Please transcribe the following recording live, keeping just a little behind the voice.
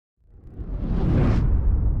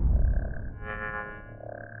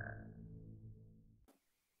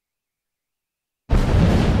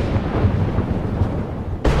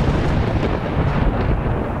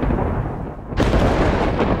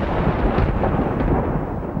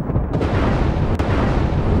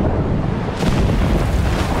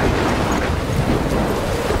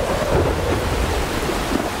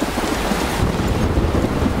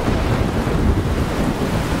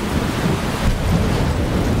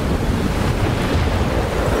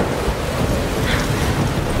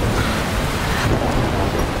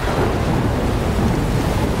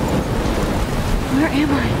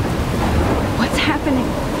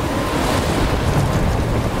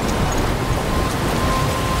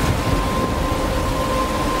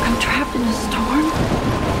in a storm?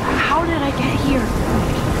 How did I get here?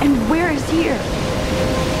 And where is here?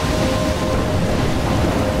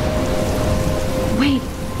 Wait,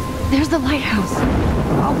 there's the lighthouse.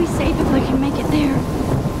 I'll be safe if I can make it there.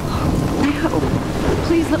 I hope.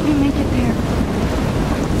 Please let me make it there.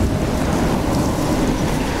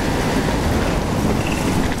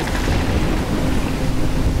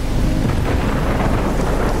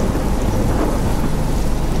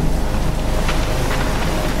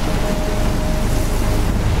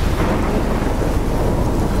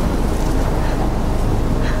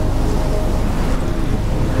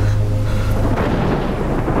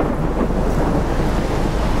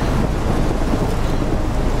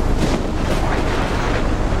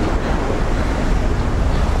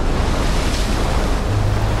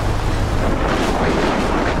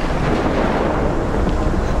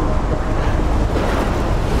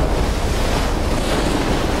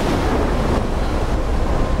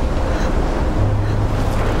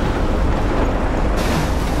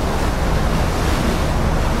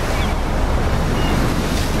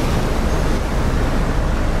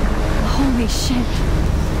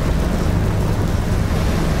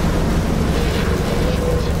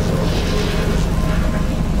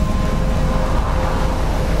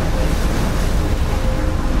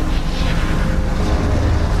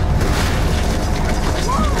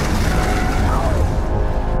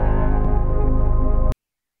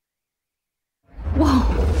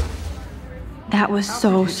 That was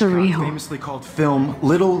so surreal. Famously called film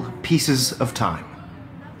Little Pieces of Time.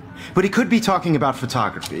 But he could be talking about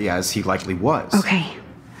photography, as he likely was. Okay,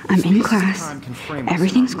 I'm in class.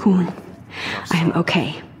 Everything's cool. I'm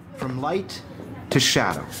okay. From light to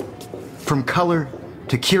shadow. From color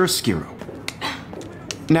to chiaroscuro.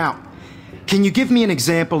 Now, can you give me an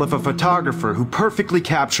example of a photographer who perfectly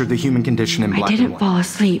captured the human condition in black and white? I didn't fall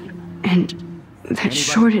asleep, and that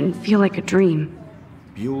sure didn't feel like a dream.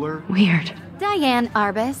 Bueller? Weird. Diane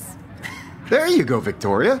Arbus. There you go,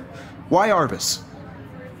 Victoria. Why Arbus?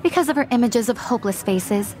 Because of her images of hopeless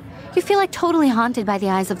faces. You feel like totally haunted by the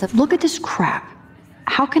eyes of the... Look at this crap.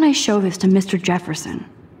 How can I show this to Mr. Jefferson?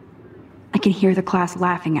 I can hear the class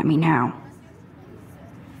laughing at me now.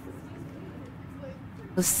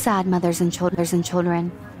 Those sad mothers and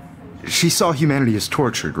children. She saw humanity as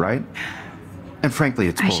tortured, right? And frankly,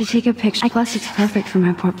 it's bullshit. I should take a picture. Plus, it's perfect for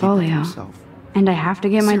my portfolio. And I have to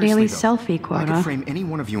get my daily selfie quota. I could frame any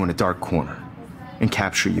one of you in a dark corner and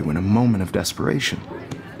capture you in a moment of desperation.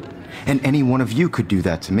 And any one of you could do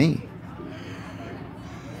that to me.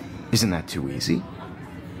 Isn't that too easy?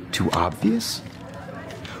 Too obvious?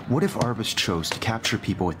 What if Arbus chose to capture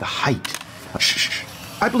people at the height? Shh.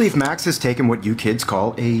 I believe Max has taken what you kids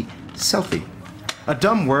call a selfie. A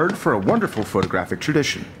dumb word for a wonderful photographic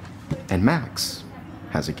tradition. And Max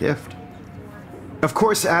has a gift. Of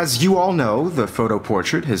course, as you all know, the photo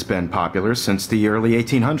portrait has been popular since the early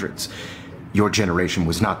 1800s. Your generation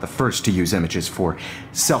was not the first to use images for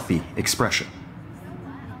selfie expression.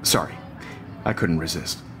 Sorry, I couldn't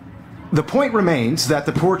resist. The point remains that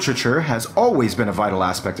the portraiture has always been a vital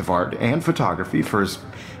aspect of art and photography for as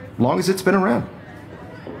long as it's been around.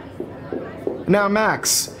 Now,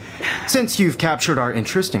 Max, since you've captured our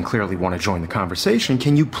interest and clearly want to join the conversation,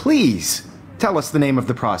 can you please tell us the name of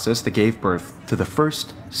the process that gave birth to the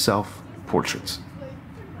first self-portraits?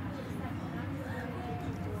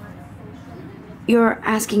 You're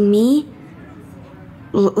asking me?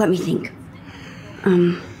 Let me think.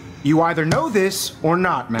 You either know this or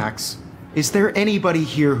not, Max. Is there anybody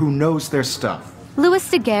here who knows their stuff? Louis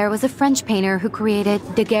Daguerre was a French painter who created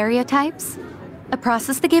daguerreotypes, a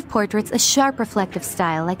process that gave portraits a sharp reflective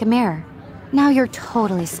style like a mirror. Now you're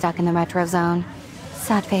totally stuck in the retro zone.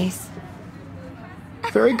 Sad face.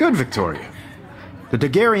 Very good, Victoria. The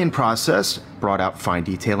Daguerrean process brought out fine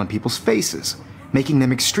detail in people's faces, making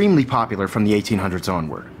them extremely popular from the 1800s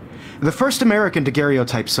onward. The first American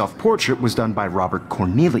daguerreotype self-portrait was done by Robert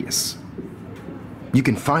Cornelius. You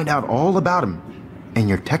can find out all about him in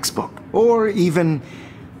your textbook, or even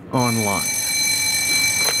online.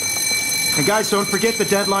 And guys, don't forget the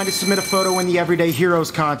deadline to submit a photo in the Everyday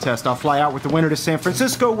Heroes contest. I'll fly out with the winner to San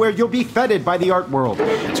Francisco, where you'll be feted by the art world.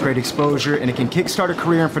 It's great exposure, and it can kickstart a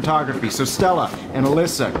career in photography. So Stella and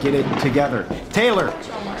Alyssa, get it together. Taylor,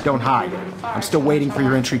 don't hide. I'm still waiting for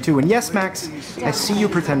your entry, too. And yes, Max, I see you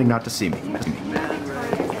pretending not to see me.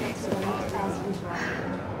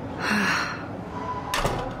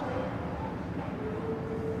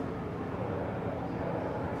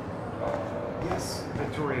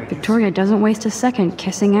 Victoria doesn't waste a second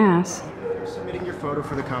kissing ass. You're submitting your photo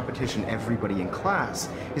for the competition. Everybody in class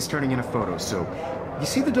is turning in a photo, so you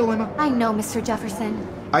see the dilemma? I know, Mr. Jefferson.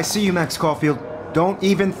 I see you, Max Caulfield. Don't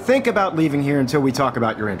even think about leaving here until we talk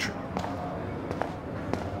about your entry.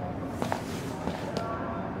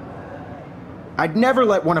 I'd never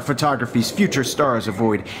let one of photography's future stars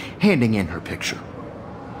avoid handing in her picture.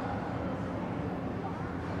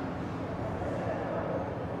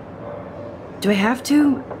 Do I have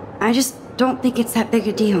to? I just don't think it's that big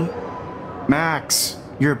a deal. Max,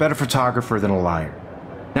 you're a better photographer than a liar.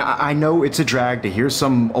 Now, I know it's a drag to hear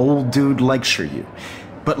some old dude lecture you,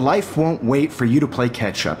 but life won't wait for you to play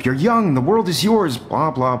catch-up. You're young, the world is yours, blah,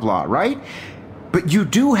 blah, blah, right? But you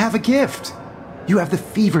do have a gift. You have the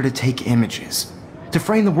fever to take images, to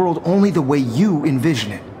frame the world only the way you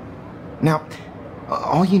envision it. Now,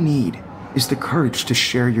 all you need is the courage to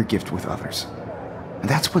share your gift with others. And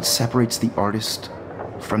that's what separates the artist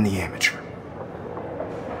from the amateur.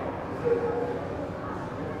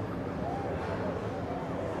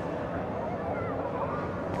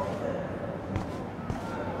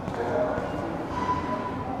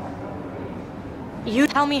 You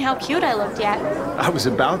tell me how cute I looked yet. I was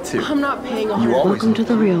about to. I'm not paying a Welcome to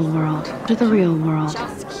the real world. To the real world.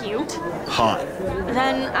 Just cute? Hot.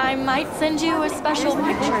 Then I might send you a special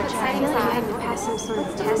picture. I feel like you had to pass some sort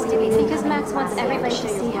of test because Max wants everybody to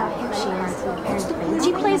see how hip she is.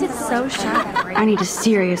 She plays it so sharp. I need a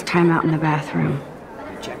serious timeout in the bathroom.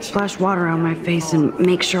 Splash water on my face and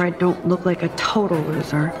make sure I don't look like a total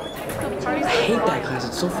loser. I hate that class.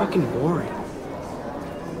 It's so fucking boring.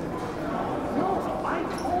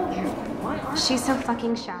 She's so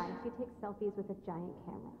fucking shy. She takes selfies with a giant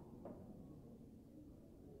camera.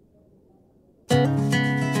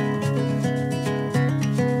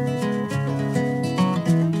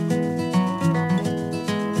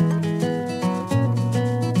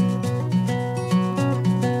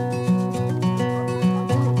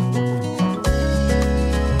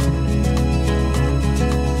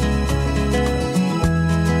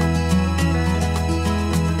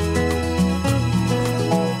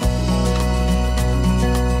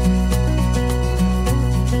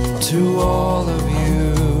 To all of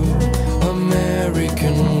you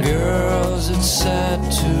American girls, it's sad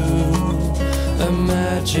to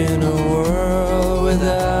imagine a world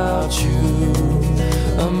without you.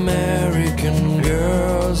 American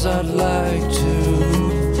girls, I'd like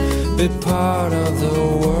to be part of the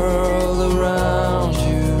world around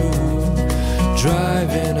you.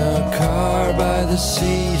 Driving a car by the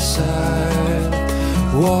seaside,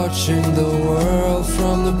 watching the world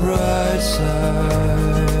from the bright side.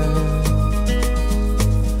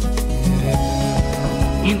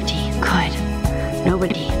 Empty. Good.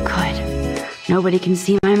 Nobody could. Nobody can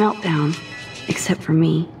see my meltdown. Except for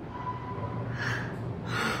me.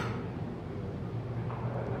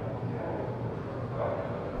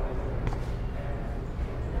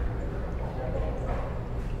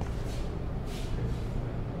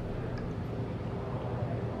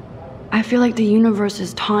 I feel like the universe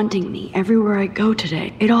is taunting me everywhere I go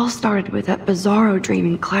today. It all started with that bizarro dream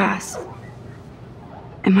in class.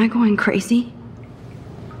 Am I going crazy?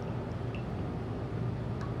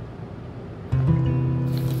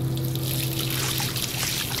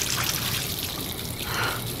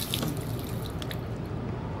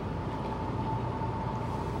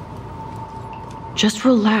 Just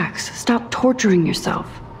relax. Stop torturing yourself.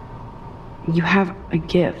 You have a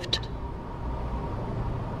gift.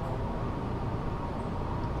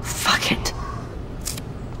 Fuck it.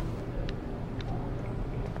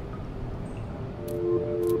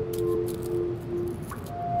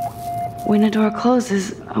 When a door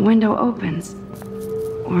closes, a window opens.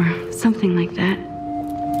 Or something like that.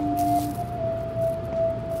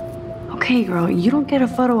 Okay, girl, you don't get a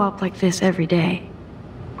photo op like this every day.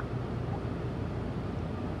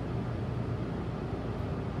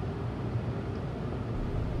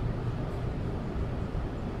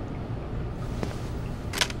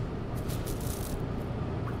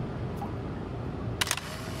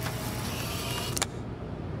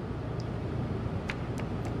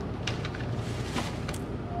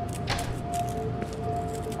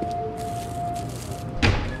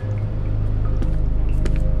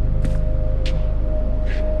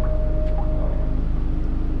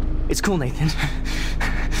 It's cool, Nathan.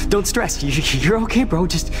 Don't stress. You're okay, bro.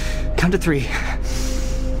 Just count to 3.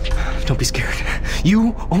 Don't be scared.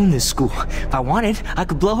 You own this school. If I wanted, I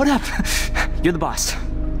could blow it up. You're the boss.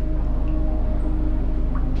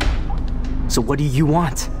 So what do you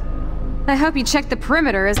want? I hope you checked the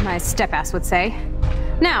perimeter, as my step-ass would say.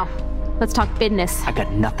 Now, let's talk business. I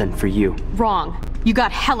got nothing for you. Wrong. You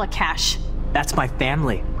got hella cash. That's my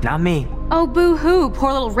family, not me. Oh, boo-hoo,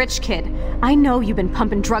 poor little rich kid. I know you've been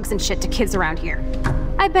pumping drugs and shit to kids around here.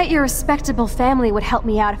 I bet your respectable family would help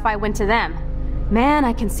me out if I went to them. Man,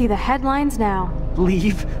 I can see the headlines now.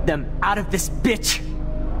 leave them out of this bitch.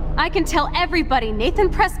 I can tell everybody Nathan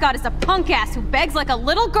Prescott is a punk ass who begs like a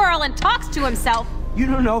little girl and talks to himself. You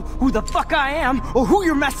don't know who the fuck I am or who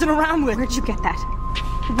you're messing around with. Where'd you get that?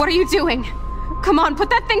 What are you doing? Come on, put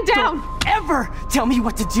that thing down! Don't ever tell me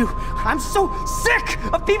what to do. I'm so sick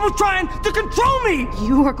of people trying to control me.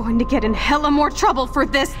 You are going to get in hella more trouble for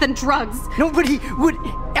this than drugs. Nobody would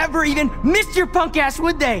ever even miss your punk ass,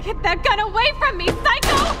 would they? Get that gun away from me,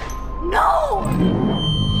 psycho! No!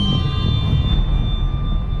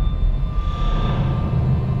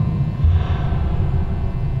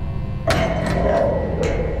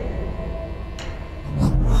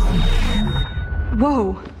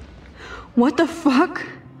 Whoa. What the fuck?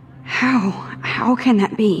 How can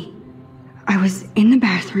that be? I was in the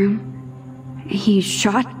bathroom. He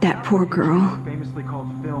shot that poor girl.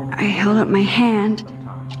 I held up my hand.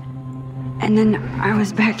 And then I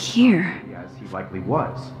was back here. As he likely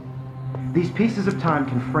was. These pieces of time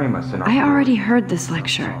can frame us in our I already heard this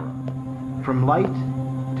lecture. From light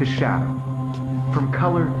to shadow. From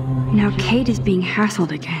color. Now Kate is being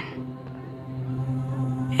hassled again.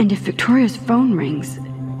 And if Victoria's phone rings,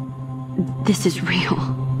 this is real.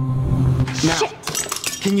 Now, Shit!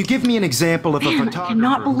 Can you give me an example of a Man, I photographer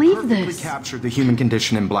cannot believe who perfectly this. captured the human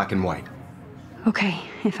condition in black and white? Okay,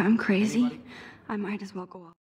 if I'm crazy, I might as well go off.